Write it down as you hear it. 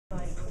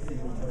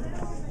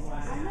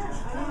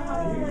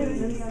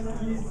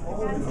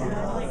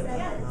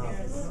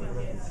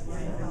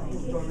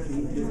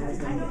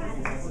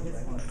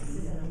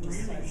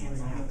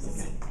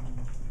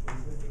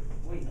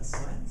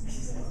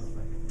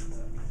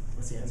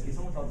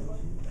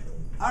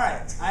All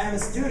right, I have a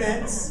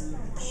student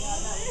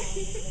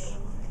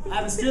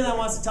that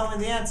wants to tell me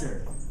the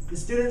answer. The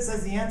student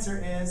says the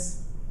answer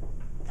is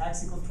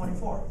x equals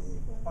 24,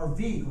 or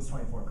v equals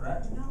 24,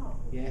 correct? No.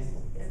 Yes.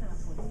 It's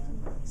not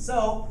 24.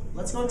 So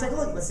let's go and take a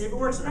look. Let's see if it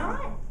works or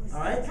not. All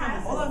right,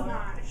 hold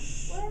on.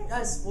 Shh.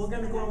 Guys, we're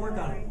going to go and work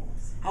on it.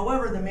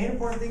 However, the main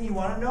important thing you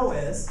want to know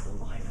is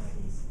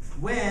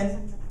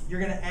when you're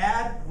going to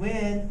add,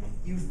 when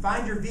you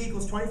find your v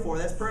equals 24,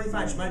 that's perfectly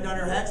fine. She might have done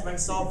her head, she might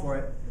have solved for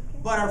it.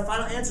 But our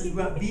final answer is we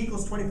got v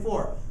equals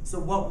 24. So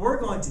what we're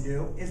going to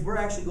do is we're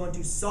actually going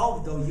to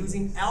solve it though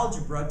using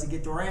algebra to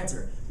get to our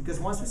answer. Because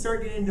once we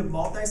start getting into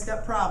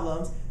multi-step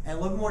problems and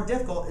a little more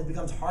difficult, it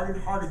becomes harder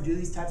and harder to do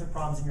these types of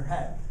problems in your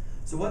head.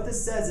 So what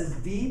this says is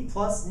v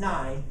plus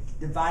 9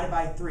 divided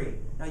by 3.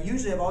 Now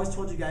usually I've always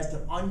told you guys to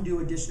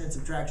undo addition and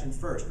subtraction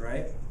first,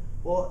 right?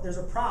 Well, there's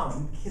a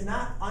problem. You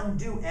cannot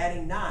undo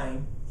adding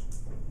 9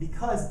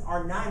 because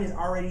our 9 is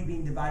already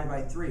being divided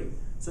by 3.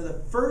 So the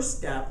first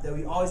step that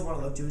we always want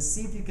to look to is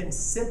see if you can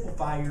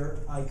simplify your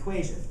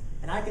equation.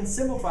 And I can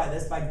simplify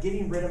this by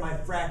getting rid of my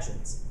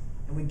fractions.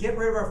 And we get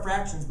rid of our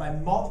fractions by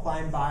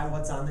multiplying by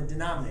what's on the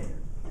denominator.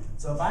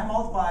 So if I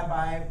multiply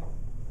by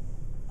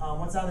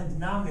what's on the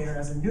denominator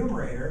as a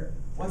numerator,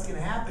 what's going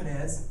to happen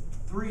is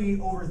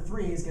 3 over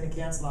 3 is going to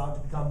cancel out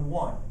to become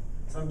 1.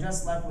 So I'm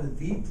just left with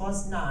v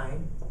plus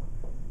 9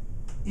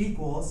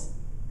 equals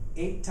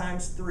 8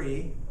 times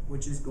 3,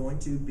 which is going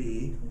to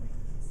be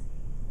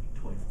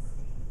 24.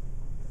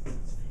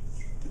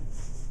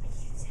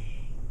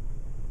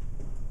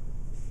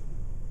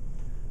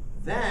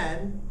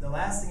 Then the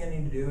last thing I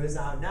need to do is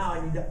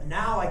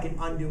now I can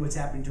undo what's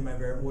happening to my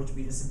variable, which would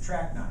be to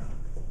subtract 9.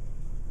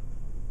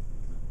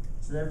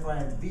 So therefore I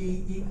have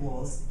v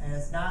equals, and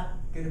it's not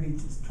going to be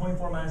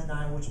 24 minus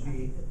 9, which would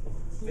be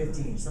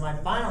 15. So my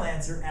final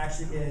answer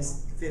actually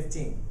is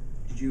 15.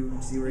 Did you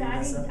see where you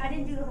messed up? I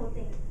didn't do the whole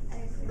thing.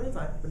 Really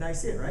fine, but now you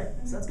see it, right?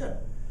 So that's good.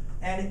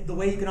 And the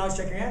way you can always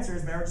check your answer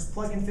is, remember, just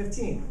plug in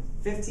 15.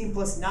 15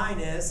 plus 9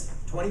 is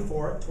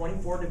 24.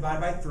 24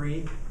 divided by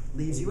 3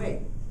 leaves you 8,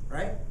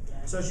 right?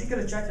 So she could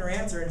have checked her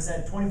answer and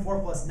said 24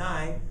 plus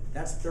 9,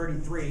 that's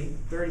 33.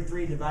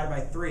 33 divided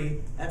by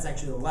 3, that's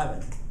actually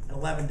 11. And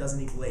 11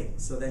 doesn't equal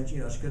 8. So then, she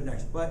couldn't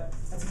actually. But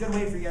that's a good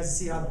way for you guys to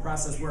see how the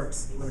process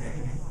works.